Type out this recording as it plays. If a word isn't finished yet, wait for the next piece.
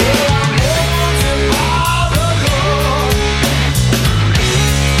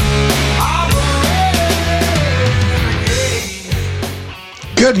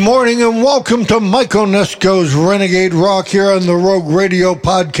Good morning and welcome to Mike Onesko's Renegade Rock here on the Rogue Radio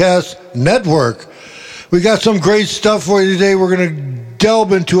Podcast Network. We got some great stuff for you today. We're going to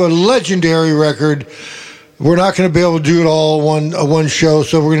delve into a legendary record. We're not going to be able to do it all one show,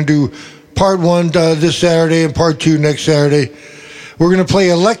 so we're going to do part one this Saturday and part two next Saturday. We're going to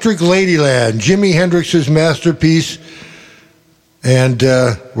play Electric Ladyland, Jimi Hendrix's masterpiece, and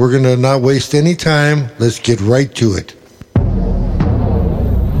we're going to not waste any time. Let's get right to it.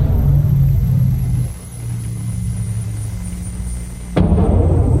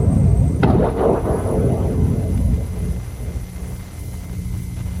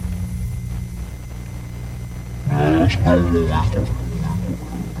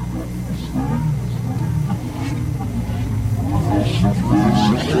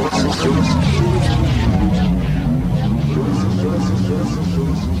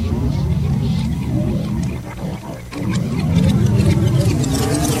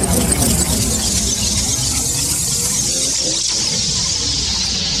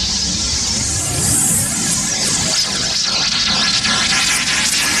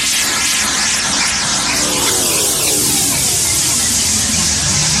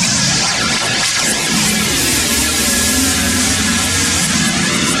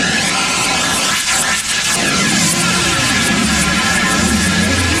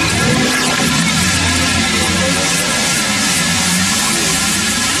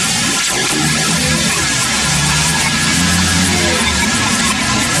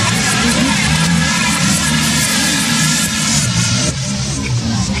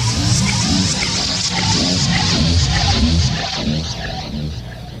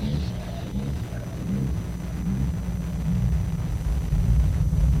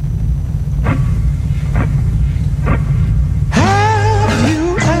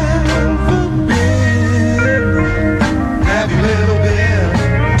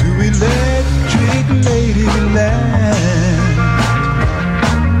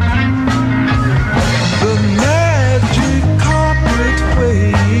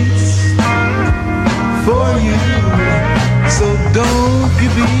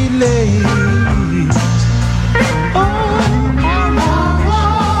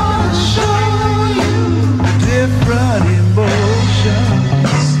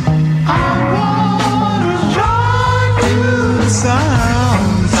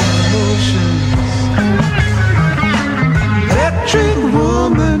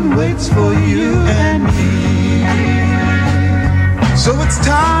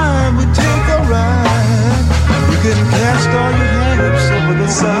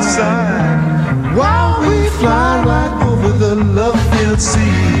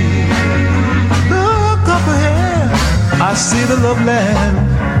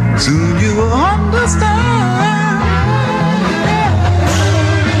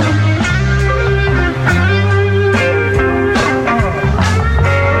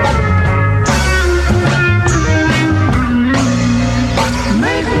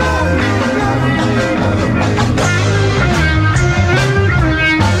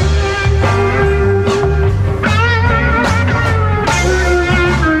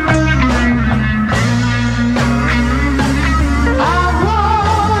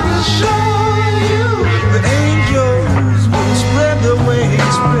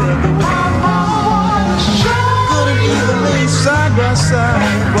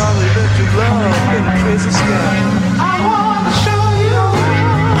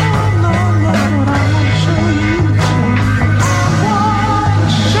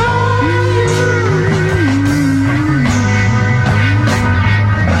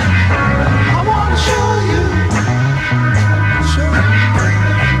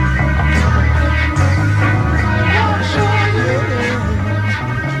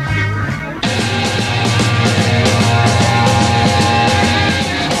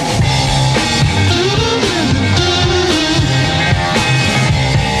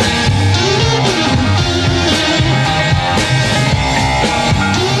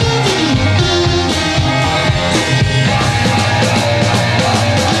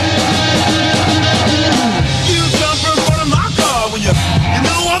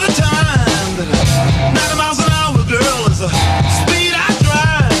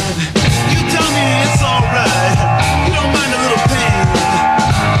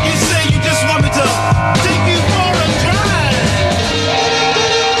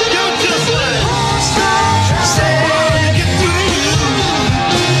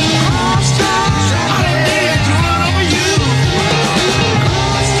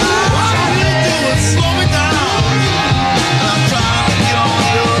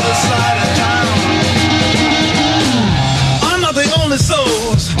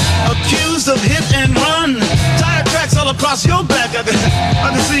 I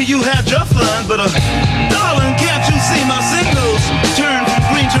can see you had your fun, but darling, can't you see my signals turn from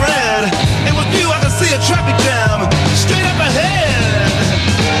green to red? And with you, I can see a traffic jam straight up ahead.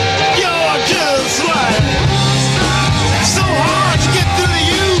 You're just like so hard to get through to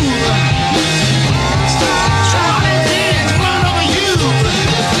you. Running things run over you.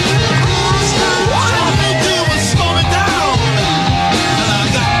 All they do is slow me down. And I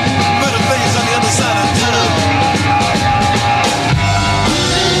got better things on the other side of town.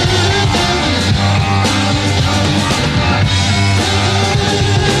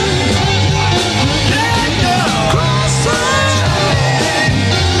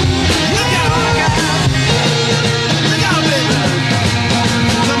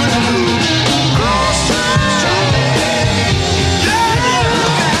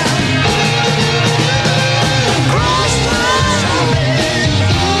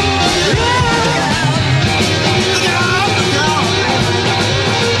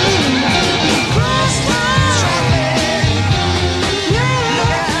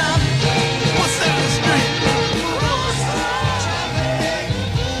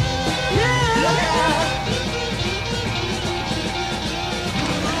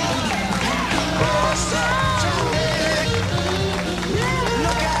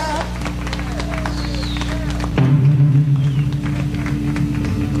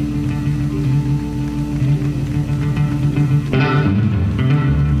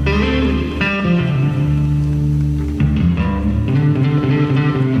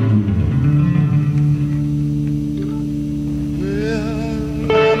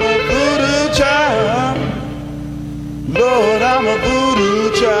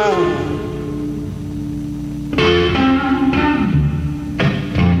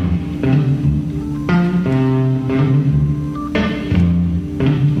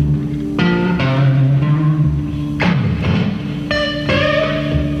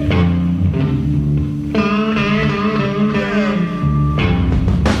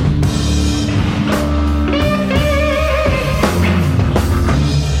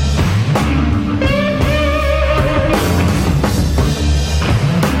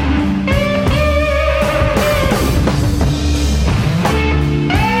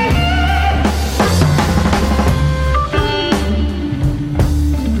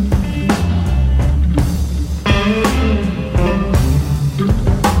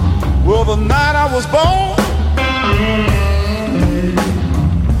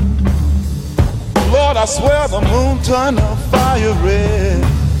 I swear the moon turned the fire red.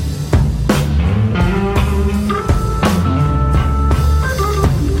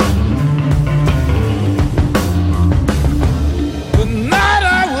 The night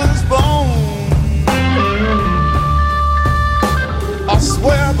I was born, I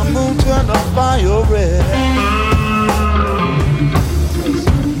swear the moon turned the fire red.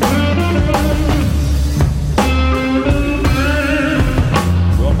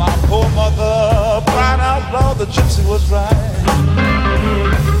 Well, my poor mother cried out loud, the gypsy was right,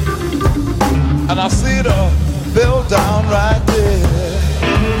 and I see her fell down right there.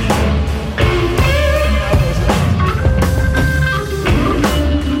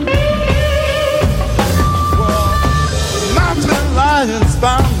 Well, mountain lions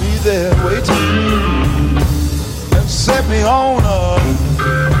found me there waiting and set me on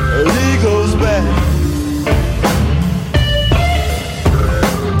an eagle's back.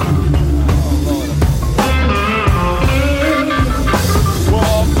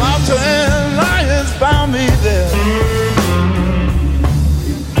 Found me there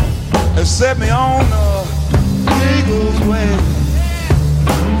and set me on the eagle's wing.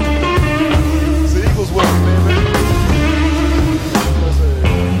 It's the eagle's wing, baby.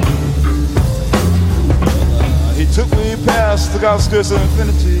 He took me past the outskirts of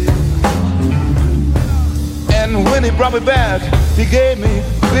infinity, and when he brought me back, he gave me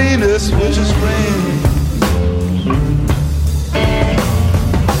Venus, which is spring.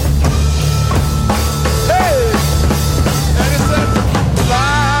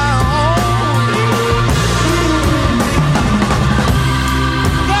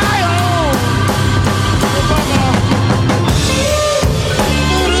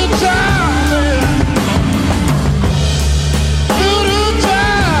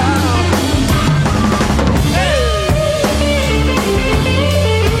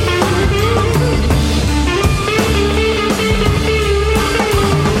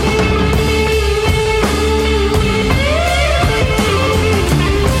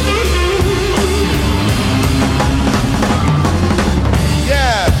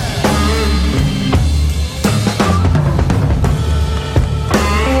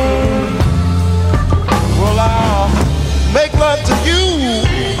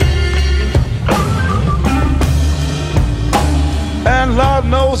 Lord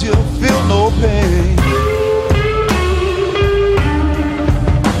knows you feel no pain.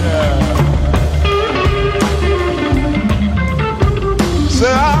 So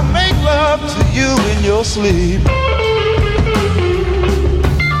I'll make love to you in your sleep.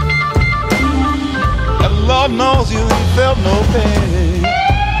 And Lord knows you ain't felt no pain.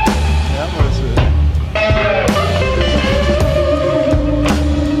 Yeah, I'm gonna say.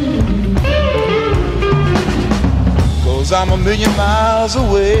 Cause I'm a million miles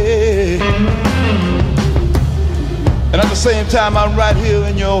away. And at the same time I'm right here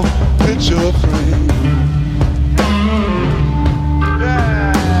in your picture frame.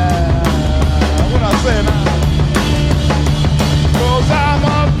 Saying now, 'cause I'm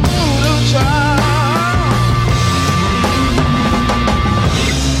a voodoo child.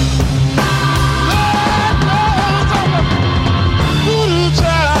 Lord knows I'm a voodoo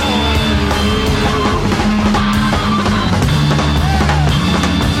child.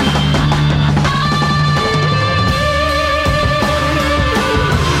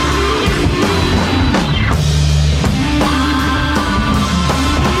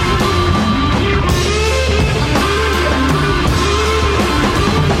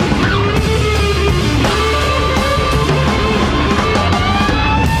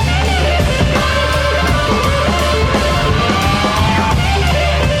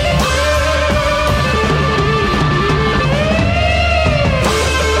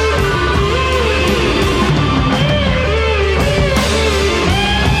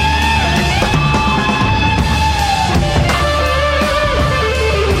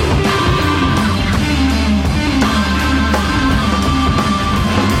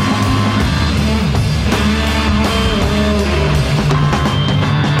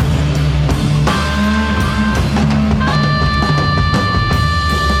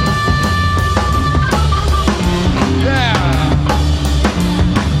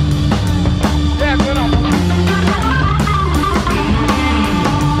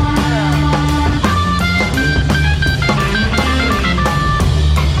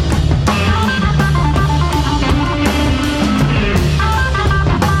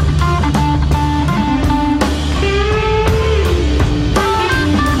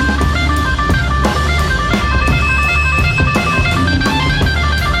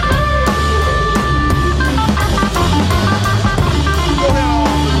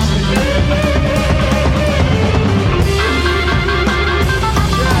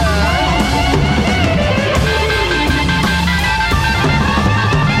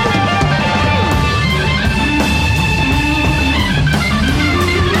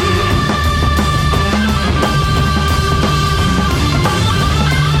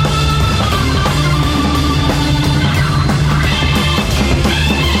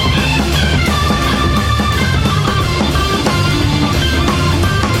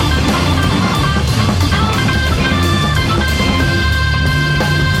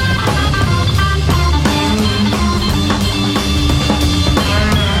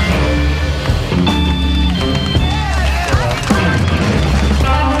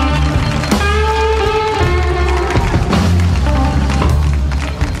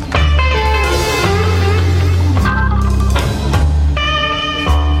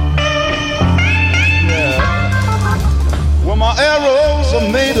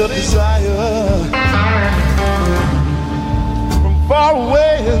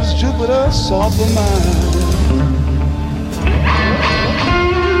 Soft of mine.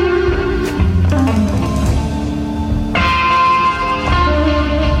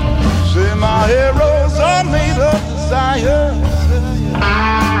 Say my arrows are made of desire.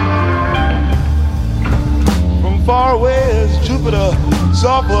 From far away as Jupiter,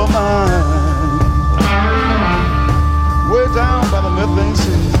 soft of mine. Way down by the methane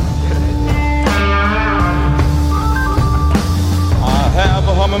sea. Have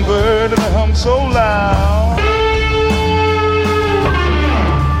a hummingbird and a hum so loud.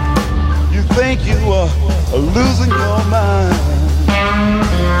 You think you are losing your mind.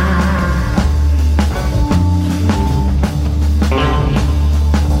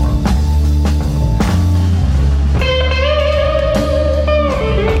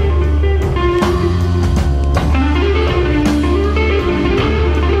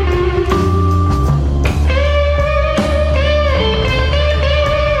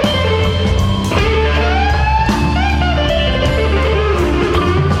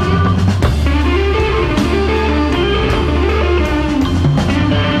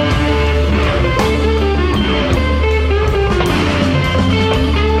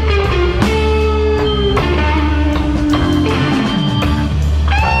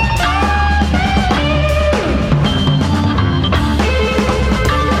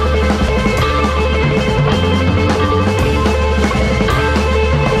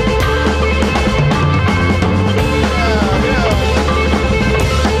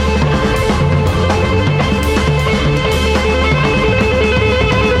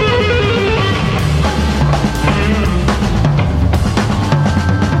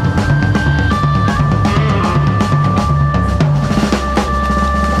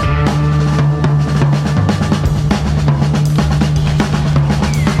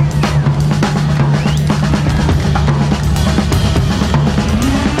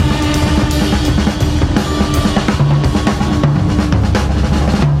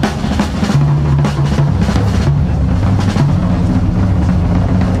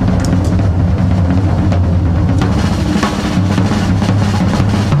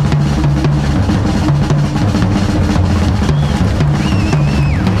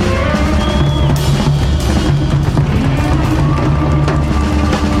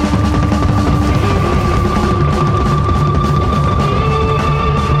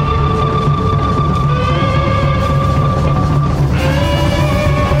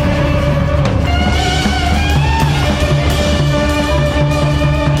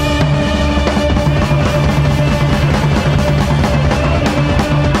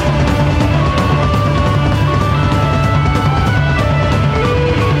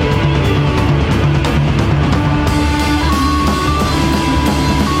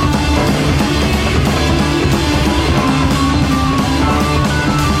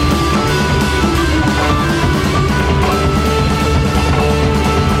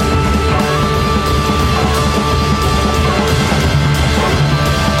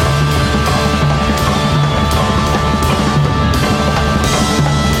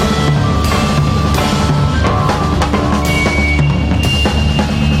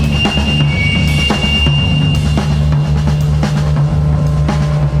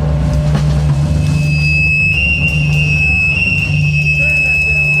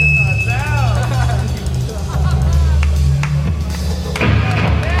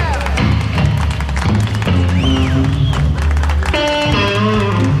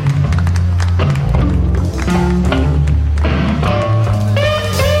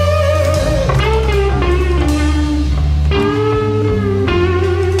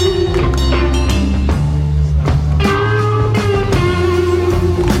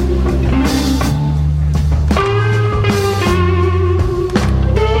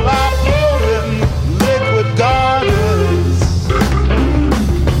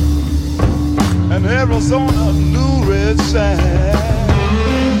 Arizona, Blue Red Sand.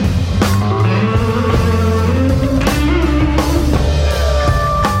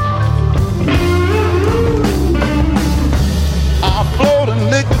 I float in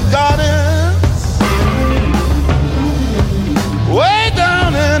liquid gardens way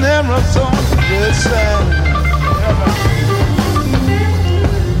down in Arizona, Red Sand.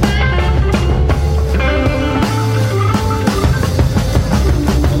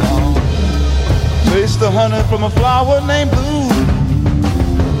 Taste the honey from a flower named Blue,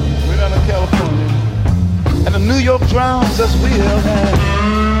 way down in California, and the New York drowns as we have had.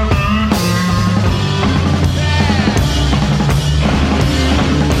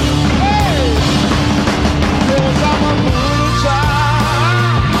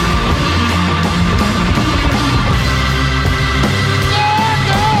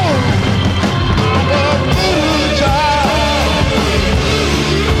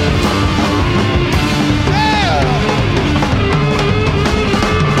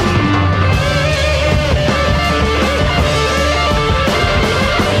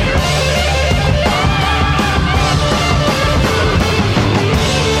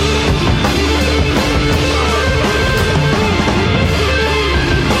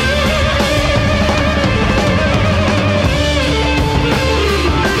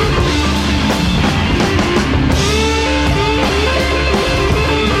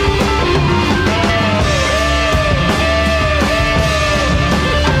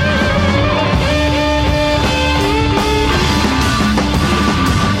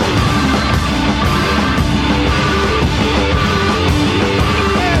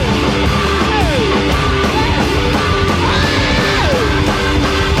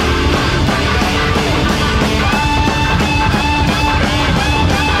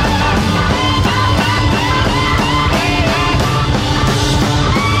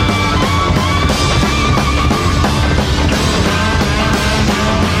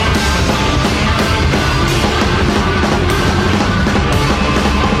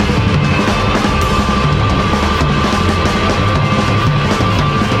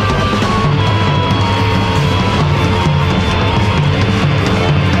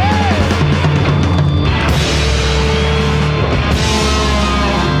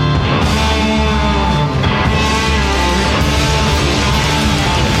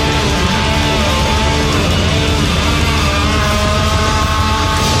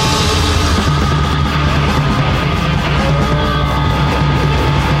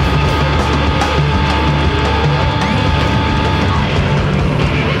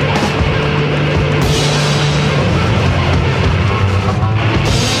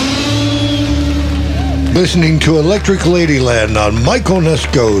 Listening to Electric Ladyland on Mike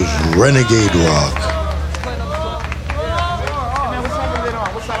Onesko's Renegade Rock.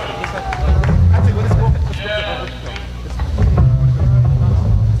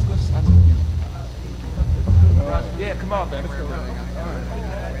 Yeah, come on, man.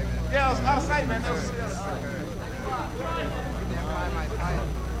 Yeah, I was outside, man.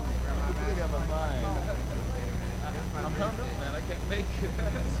 I'm hungry, man. I can't make it.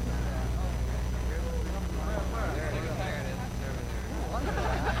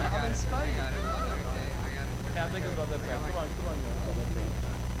 Yeah, I'm thinking about that. Come on.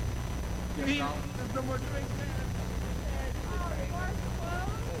 There's no more drinks there.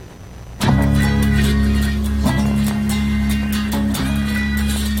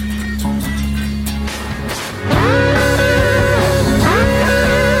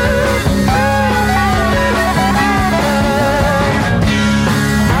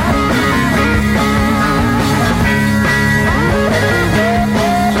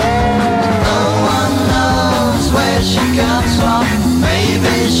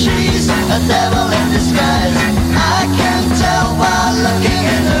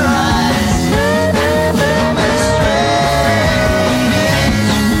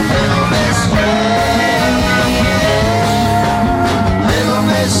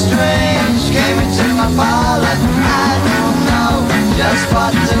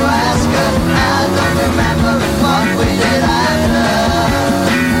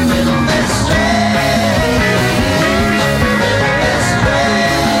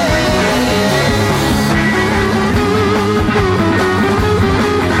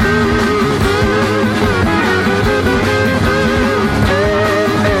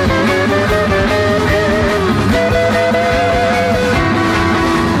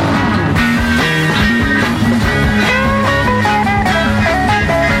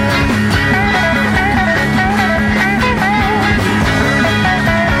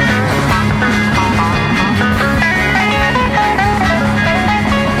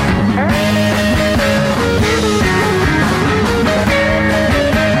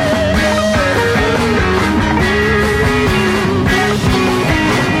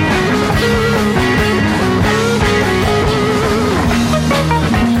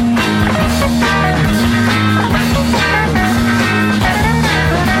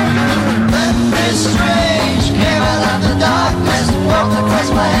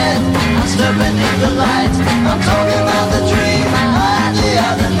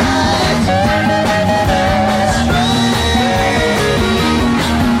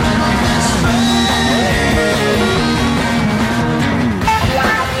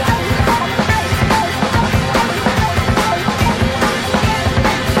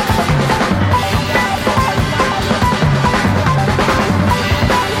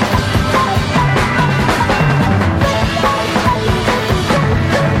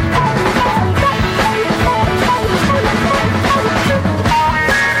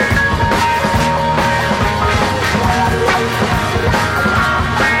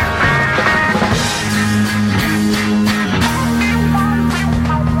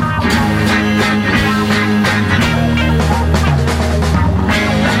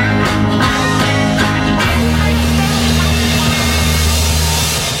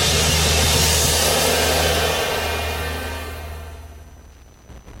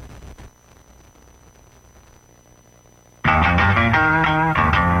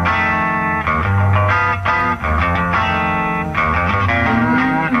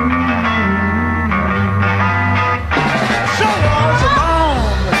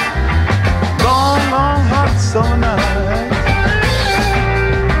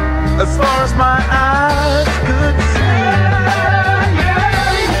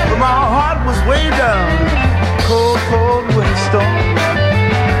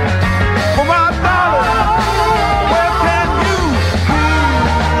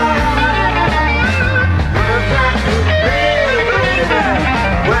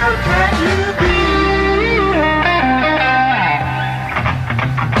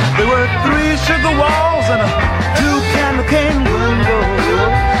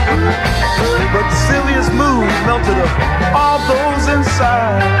 to all those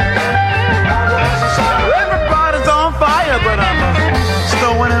inside. Everybody's on fire, but I'm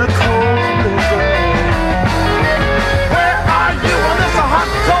snowing in a cold blizzard. Where are you on this hot,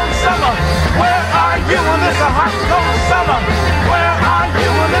 cold summer? Where are you on this hot, cold summer? Where are you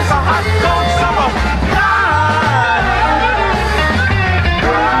on this hot, cold summer?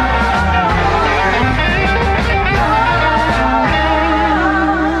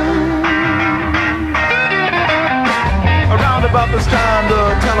 Around about this time,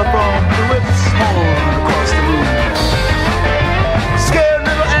 the telephone blew its horn across the room. Scared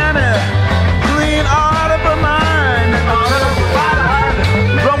little Annie, clean out of her mind. And the telephone,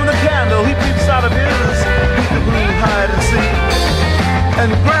 blowing the candle, he peeps out of his peek-a-boo hide and seek,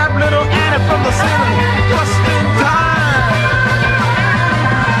 and grabbed little Annie from the ceiling just in time.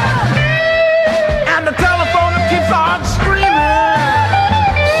 And the telephone keeps on screaming.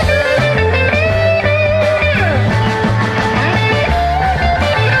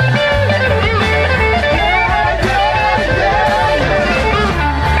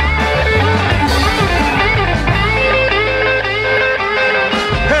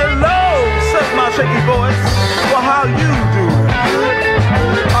 Shaky voice, well, how you do?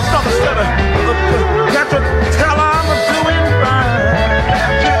 I stop a stutter. Can't you tell I'm doing fine?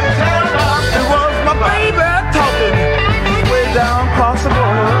 It was my baby talking way down across the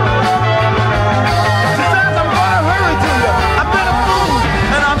border. She says I'm gonna hurry to you. I've been a fool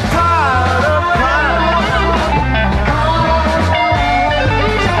and I'm tired of crying.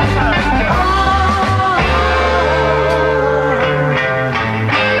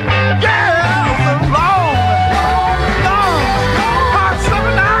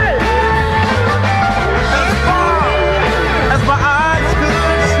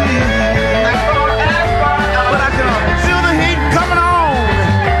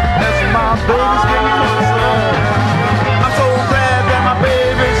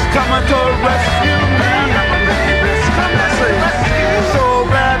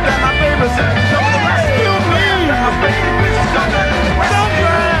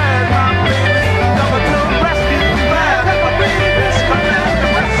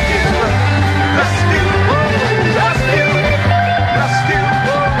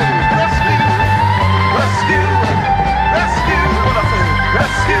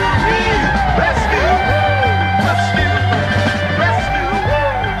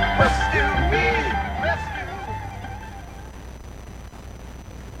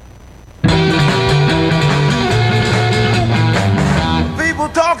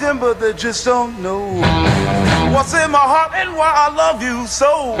 But they just don't know what's in my heart and why I love you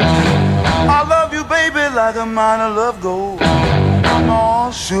so. I love you, baby, like a mine of love gold. Come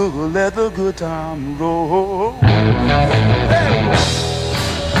on, sugar, let the good time roll. Hey.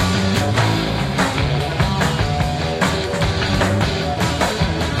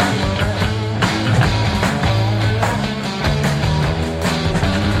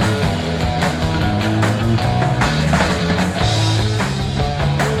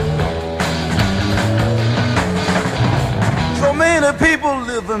 People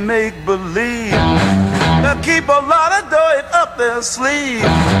live and make believe, they keep a lot of dirt up their sleeve.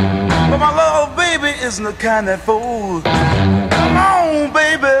 But my love, baby, isn't the kind that folds. Come on,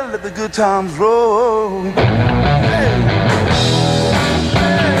 baby, let the good times roll. Hey.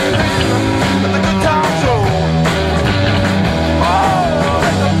 Hey. Let the good times roll. Oh,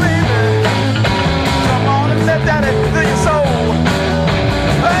 let the baby come on and let that fill your soul.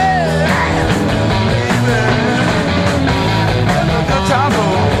 Hey, baby.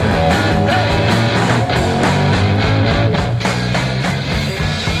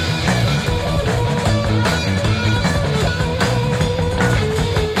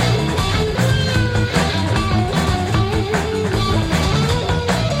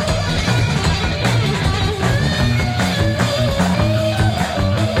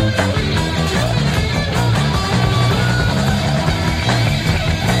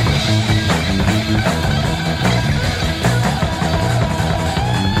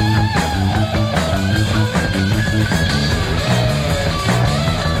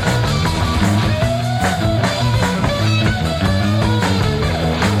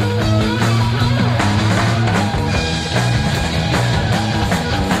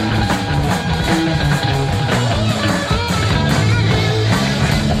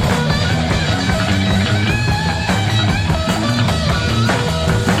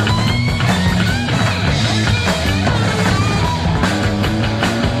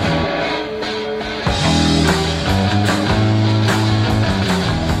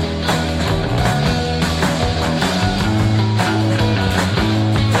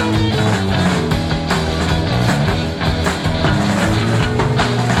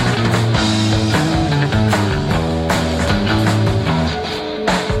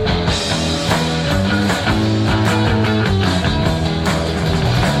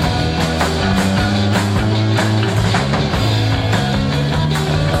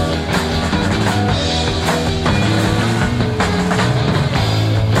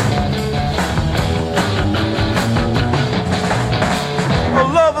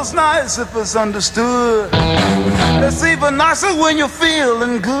 it's nice if it's understood. It's even nicer when you're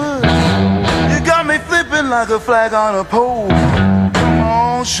feeling good. You got me flipping like a flag on a pole. Come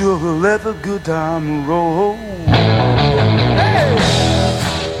on, sugar, let the good time roll. Hey!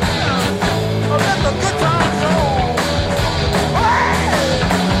 Let the good time roll. Hey!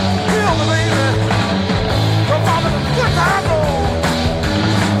 Feel the baby. Come on, let the good time roll.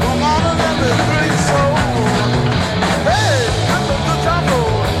 Come on and let me free soul. Hey! Let the good time roll.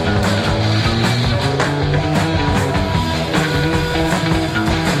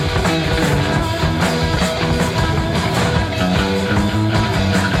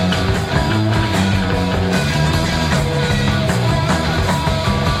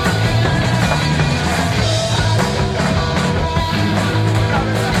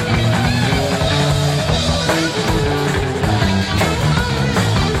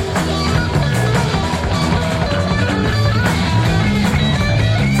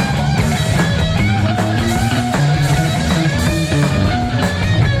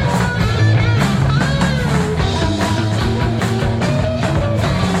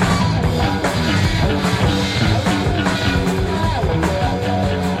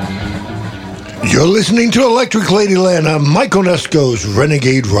 You're listening to Electric Ladyland on Mike Onesko's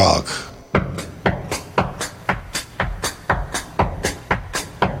Renegade Rock.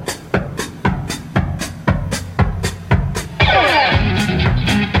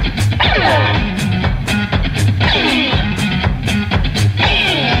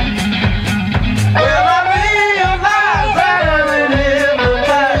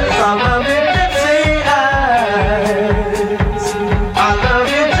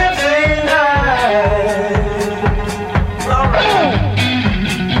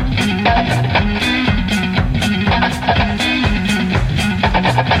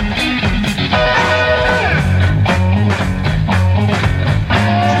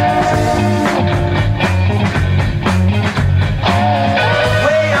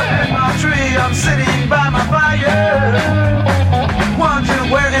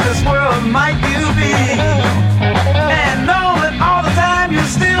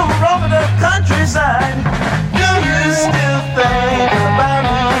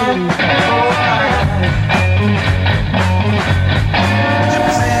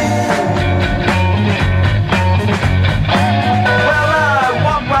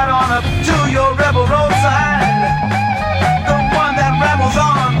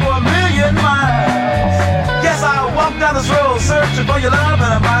 For your love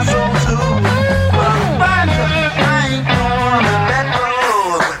and my soul too. But I'm fine, I ain't gonna let go.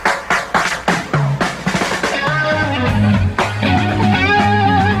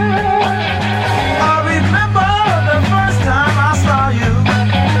 I remember the first time I saw you.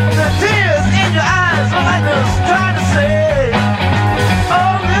 The tears in your eyes were like us trying to say,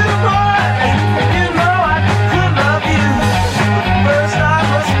 oh little boy, you know I could love you. First I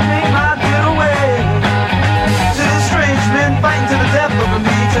must make my getaway. Two strange men fighting to the death of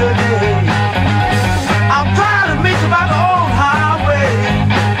me today. I'm trying to meet you by the old highway.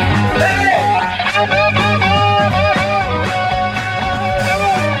 Hey!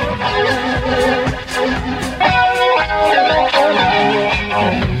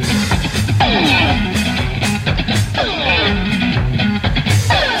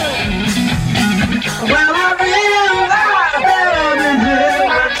 Well, I realize that I'm in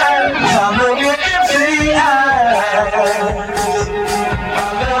hypnotized. I love your gypsy eyes. I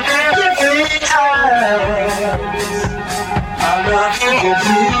love your gypsy eyes. I love your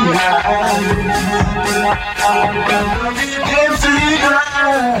gypsy eyes. I love your gypsy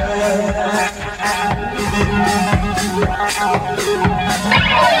eyes.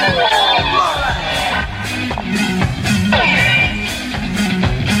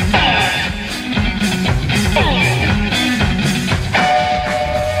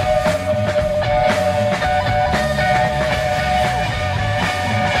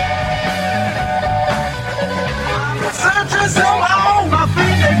 Searching so long, my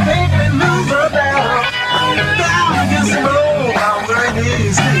feet they make me lose a battle. Down against the road.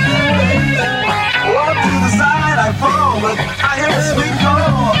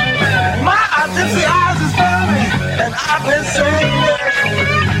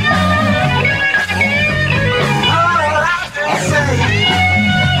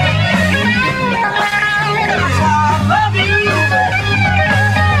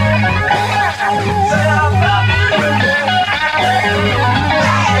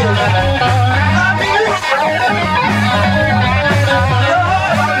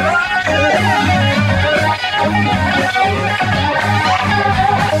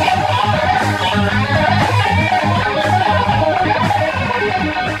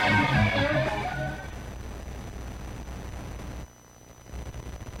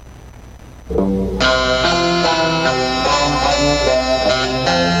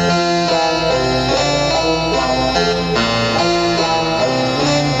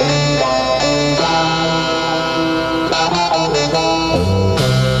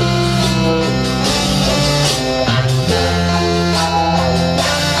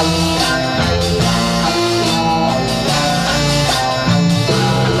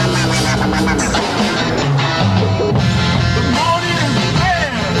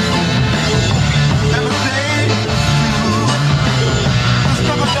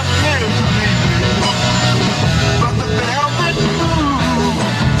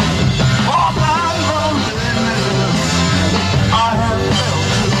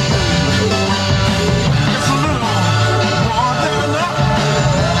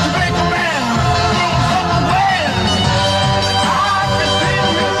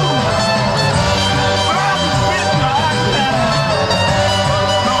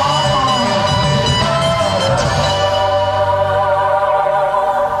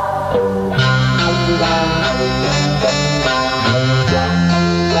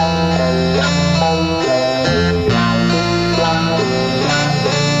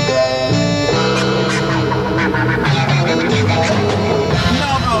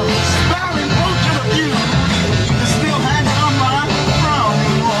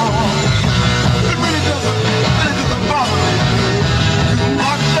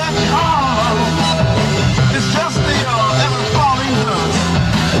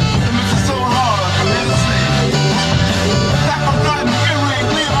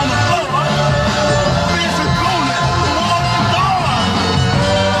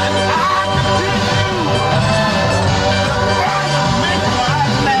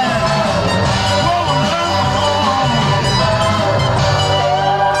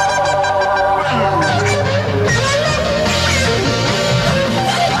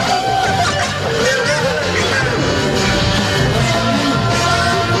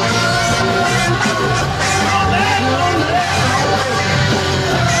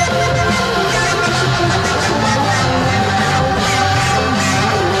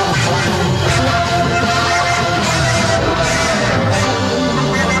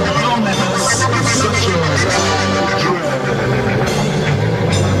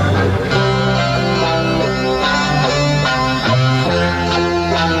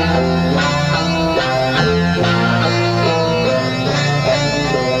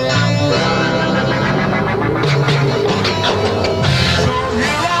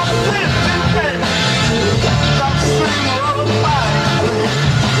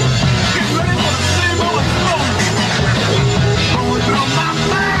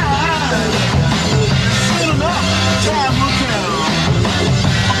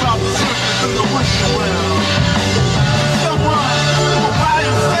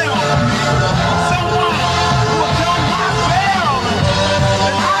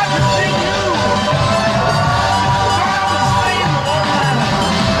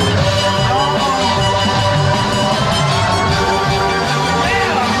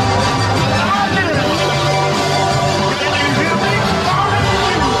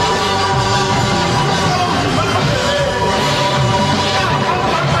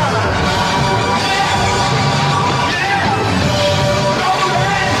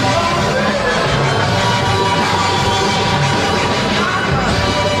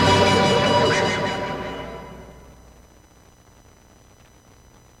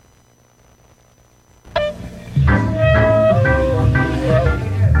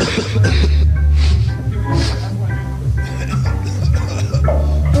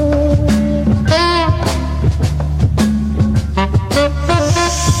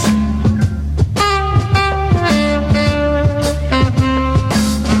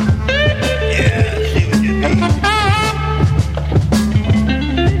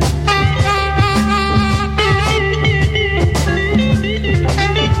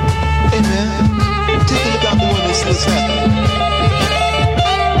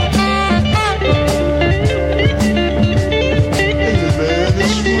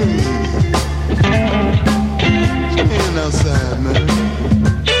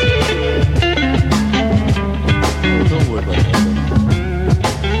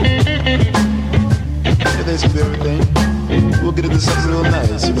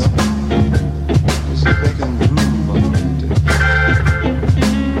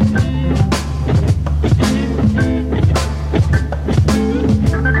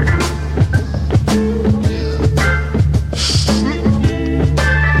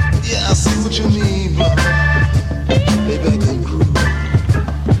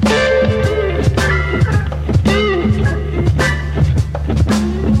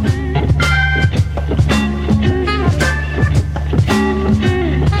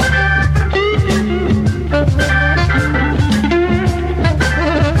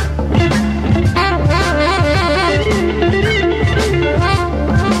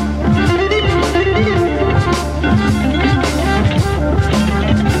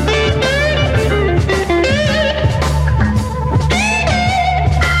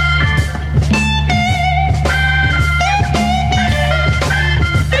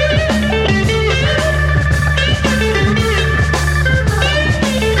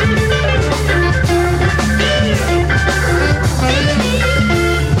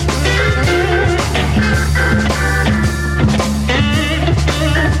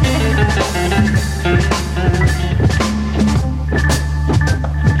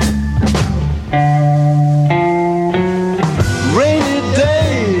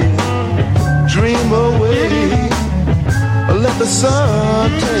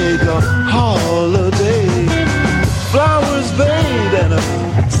 sun, take a holiday. Flowers bathe and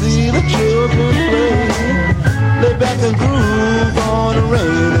see the children play. Lay back and groove on a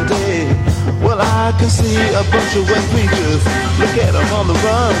rainy day. Well, I can see a bunch of wet creatures. Look at them on the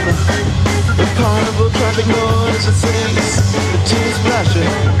run. The carnival traffic noise, it sings, the tears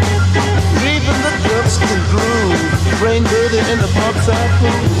splashing. Leaving the dusk and groove. Rain bathing in the parkside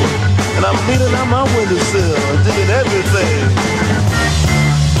pool. And I'm leaning on my windowsill, digging everything.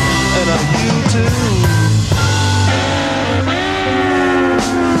 And you too.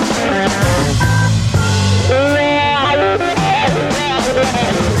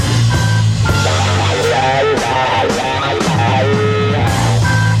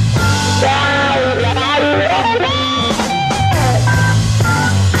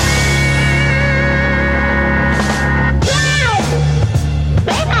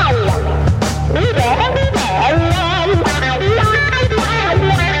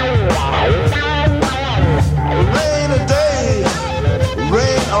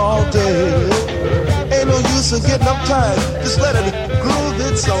 Getting uptight, just let it groove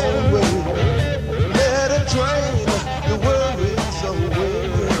its own way. Let it drain the worries away.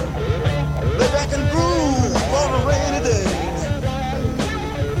 Lay back and groove on a rainy day.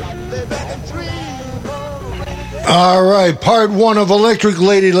 Lay back and dream on a rainy day. All right, part one of Electric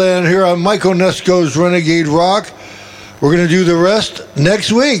Ladyland here on Mike Onesko's Renegade Rock. We're going to do the rest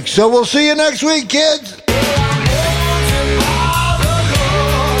next week. So we'll see you next week, kids.